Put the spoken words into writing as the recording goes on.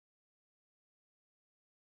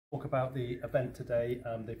Talk about the event today,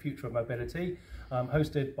 the Future of Mobility,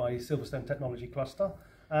 hosted by Silverstone Technology Cluster.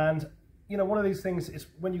 And you know, one of these things is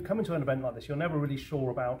when you come into an event like this, you're never really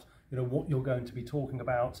sure about what you're going to be talking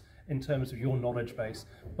about in terms of your knowledge base.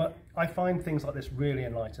 But I find things like this really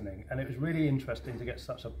enlightening, and it was really interesting to get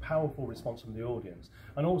such a powerful response from the audience,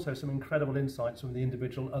 and also some incredible insights from the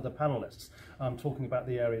individual other panelists talking about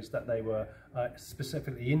the areas that they were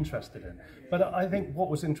specifically interested in. But I think what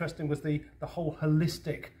was interesting was the whole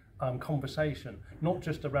holistic conversation, not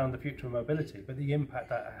just around the future of mobility, but the impact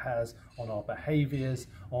that it has on our behaviours,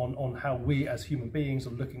 on how we as human beings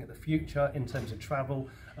are looking at the future in terms of travel,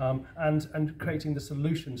 and creating the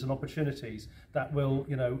solutions and opportunities that will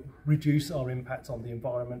reduce our impact on the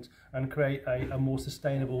environment and create a more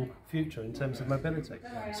sustainable future in terms of mobility.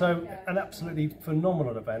 So an absolutely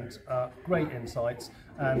phenomenal event, great insights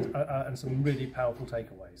and some really powerful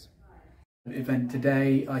takeaways. Event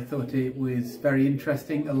today, I thought it was very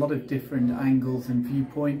interesting, a lot of different angles and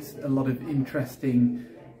viewpoints, a lot of interesting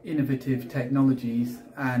innovative technologies,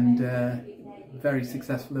 and very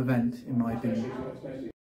successful event in my opinion.